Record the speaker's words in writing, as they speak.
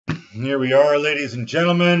Here we are, ladies and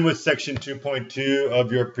gentlemen, with section 2.2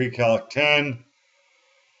 of your pre-calc 10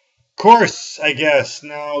 course, I guess.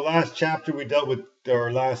 Now, last section we dealt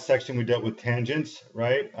with tangents,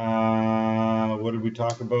 right? What did we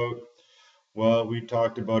talk about? Well, we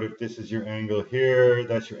talked about if this is your angle here,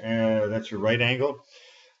 that's your right angle.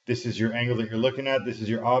 This is your angle that you're looking at. This is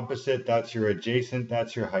your opposite. That's your adjacent.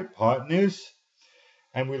 That's your hypotenuse.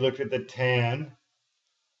 And we looked at the tan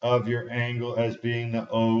of your angle as being the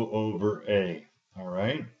O over A. All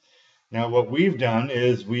right. Now what we've done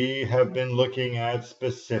is we have been looking at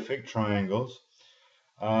specific triangles,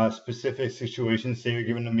 specific situations. Say you're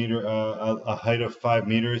given a height of 5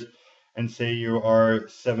 meters, and say you are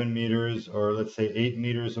 7 meters or let's say 8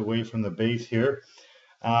 meters away from the base here.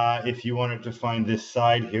 If you wanted to find this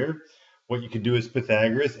side here, what you could do is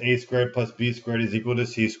Pythagoras. A squared plus b squared is equal to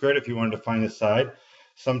c squared if you wanted to find the side.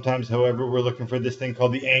 Sometimes, however, we're looking for this thing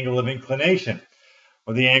called the angle of inclination,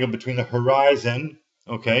 or the angle between the horizon,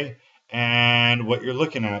 okay, and what you're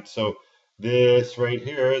looking at. So this right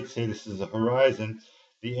here, let's say this is the horizon.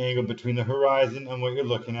 The angle between the horizon and what you're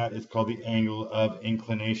looking at is called the angle of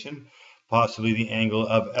inclination, possibly the angle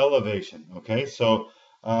of elevation, okay? So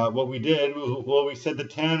what we did, well, we said the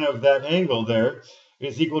tan of that angle there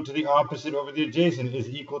is equal to the opposite over the adjacent is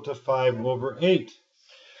equal to 5 over 8.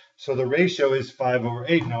 So the ratio is 5 over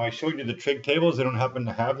 8. Now, I showed you the trig tables. I don't happen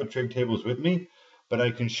to have the trig tables with me, but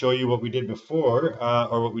I can show you what we did before,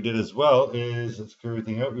 or what we did as well is, let's clear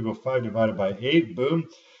everything out. We go 5 divided by 8, boom,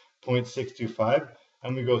 0.625.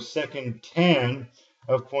 And we go second tan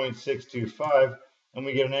of 0.625, and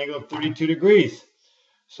we get an angle of 32 degrees.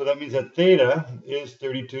 So that means that theta is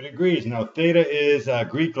 32 degrees. Now, theta is a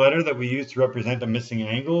Greek letter that we use to represent a missing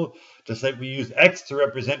angle, just like we use x to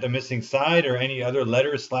represent a missing side or any other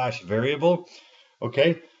letter / variable.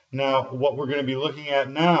 Okay, now what we're going to be looking at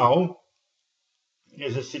now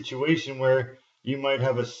is a situation where you might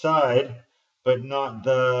have a side, but not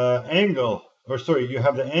the angle. Or sorry, you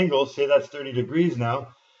have the angle, say that's 30 degrees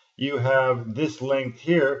now. You have this length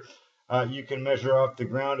here. You can measure off the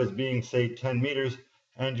ground as being, say, 10 meters.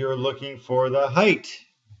 And you're looking for the height.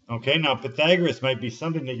 Okay, now Pythagoras might be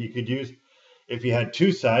something that you could use if you had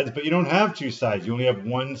two sides, but you don't have two sides. You only have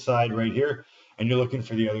one side right here, and you're looking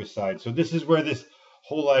for the other side. So this is where this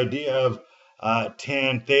whole idea of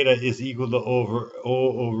tan theta is equal to O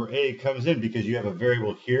over A comes in, because you have a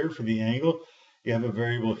variable here for the angle, you have a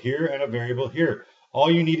variable here, and a variable here.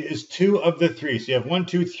 All you need is two of the three. So you have 1,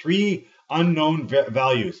 2, 3 unknown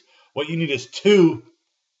values. What you need is two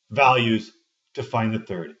values to find the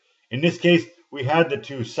third. In this case, we had the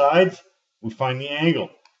two sides, we find the angle.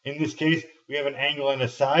 In this case, we have an angle and a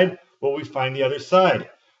side, well, we find the other side.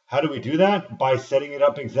 How do we do that? By setting it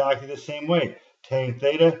up exactly the same way. Tan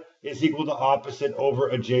theta is equal to opposite over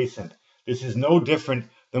adjacent. This is no different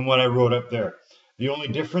than what I wrote up there. The only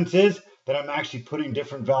difference is that I'm actually putting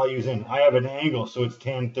different values in. I have an angle, so it's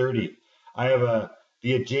tan 30. I have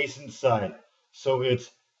the adjacent side, so it's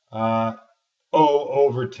O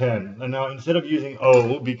over 10. And now instead of using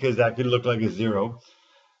O, because that could look like a 0,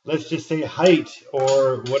 let's just say height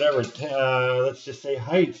or whatever. Let's just say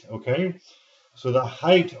height, okay? So the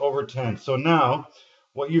height over 10. So now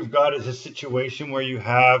what you've got is a situation where you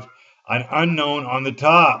have an unknown on the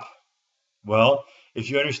top. Well, if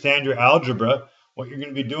you understand your algebra, what you're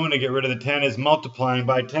going to be doing to get rid of the 10 is multiplying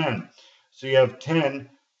by 10. So you have 10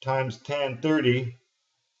 times tan 30,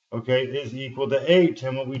 okay, is equal to 8.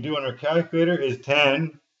 And what we do on our calculator is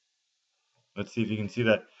 10. Let's see if you can see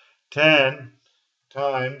that. 10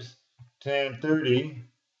 times tan 30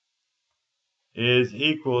 is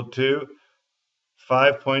equal to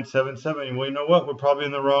 5.77. Well, you know what? We're probably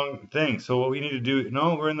in the wrong thing. So what we need to do,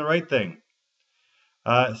 no, we're in the right thing.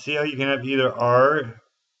 See how you can have either R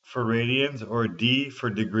for radians or D for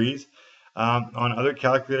degrees. On other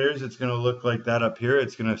calculators, it's going to look like that up here.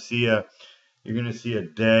 It's going to see you're going to see a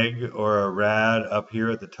deg or a rad up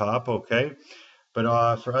here at the top, okay?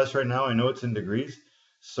 But for us right now, I know it's in degrees.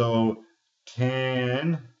 So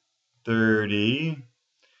tan 30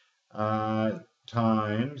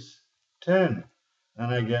 times 10.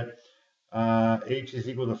 And I get h is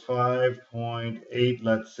equal to 5.8,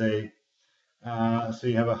 let's say. So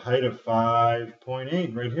you have a height of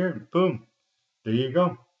 5.8 right here. Boom. There you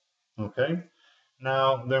go. Okay.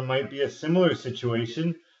 Now, there might be a similar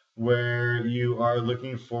situation where you are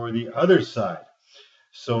looking for the other side.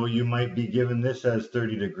 So you might be given this as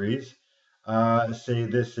 30 degrees. Say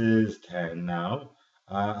this is 10 now.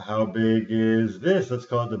 How big is this? Let's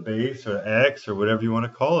call it the base or X or whatever you want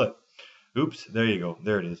to call it. Oops, there you go.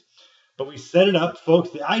 There it is. But we set it up, folks.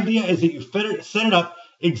 The idea is that you set it up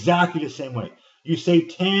exactly the same way. you say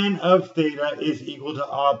tan of theta is equal to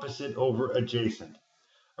opposite over adjacent.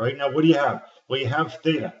 All right, now what do you have? Well, you have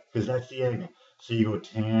theta, because that's the angle. So you go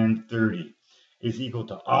tan 30 is equal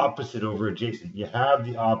to opposite over adjacent. You have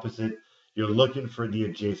the opposite. You're looking for the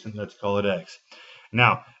adjacent. Let's call it x.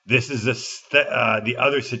 Now, this is the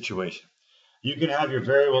other situation. You can have your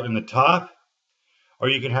variable in the top, or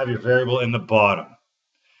you can have your variable in the bottom.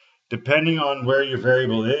 Depending on where your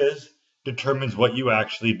variable is, determines what you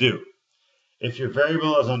actually do. If your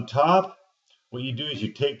variable is on top, what you do is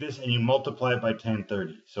you take this and you multiply it by tan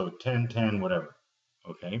 30. So 10, 10, whatever.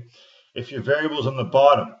 Okay. If your variable is on the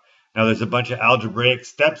bottom, now there's a bunch of algebraic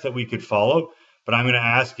steps that we could follow, but I'm going to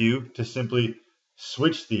ask you to simply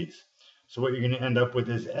switch these. So what you're going to end up with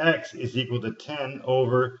is x is equal to 10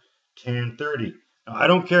 over tan 30. Now I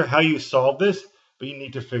don't care how you solve this, but you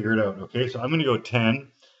need to figure it out. Okay. So I'm going to go 10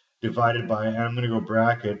 divided by, and I'm going to go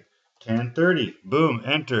bracket tan 30. Boom,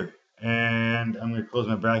 enter. And I'm going to close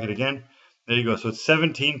my bracket again. There you go. So it's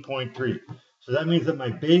 17.3. So that means that my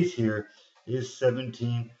base here is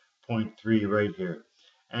 17.3 right here.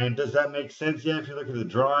 And does that make sense? Yeah, if you look at the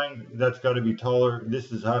drawing, that's got to be taller.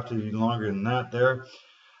 This is have to be longer than that there.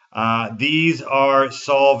 These are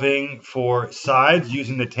solving for sides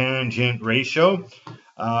using the tangent ratio.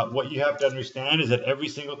 What you have to understand is that every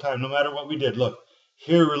single time, no matter what we did, look,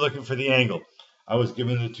 here we're looking for the angle. I was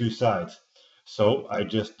given the two sides. So I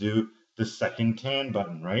just do the second tan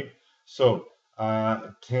button, right? So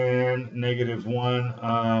tan negative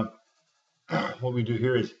 1, what we do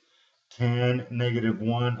here is tan negative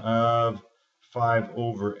 1 of 5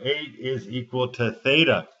 over 8 is equal to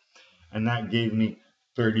theta. And that gave me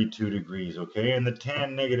 32 degrees, okay? And the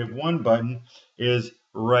tan negative 1 button is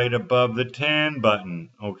right above the tan button,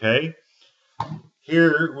 okay?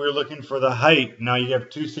 Here, we're looking for the height. Now, you have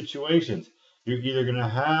two situations. You're either going to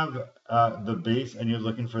have the base and you're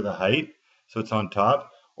looking for the height, so it's on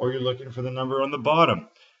top, or you're looking for the number on the bottom.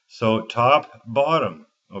 So top, bottom,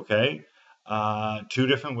 okay? Two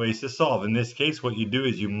different ways to solve. In this case, what you do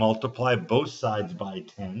is you multiply both sides by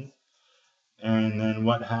 10. And then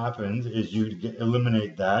what happens is you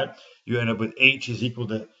eliminate that. You end up with h is equal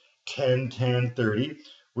to 10 tan 30,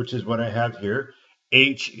 which is what I have here.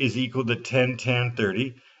 H is equal to 10 tan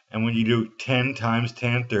 30. And when you do 10 times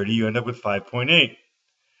tan 30, you end up with 5.8.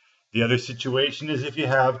 The other situation is if you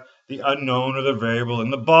have the unknown or the variable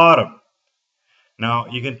in the bottom. Now,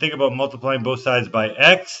 you can think about multiplying both sides by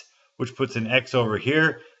x, which puts an x over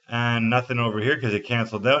here and nothing over here because it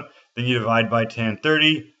canceled out. Then you divide by tan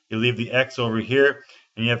 30. You leave the x over here,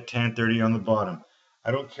 and you have tan 30 on the bottom.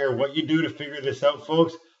 I don't care what you do to figure this out,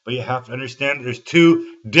 folks, but you have to understand there's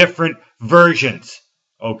two different versions,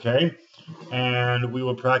 okay? And we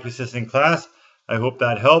will practice this in class. I hope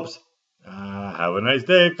that helps. Have a nice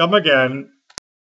day. Come again.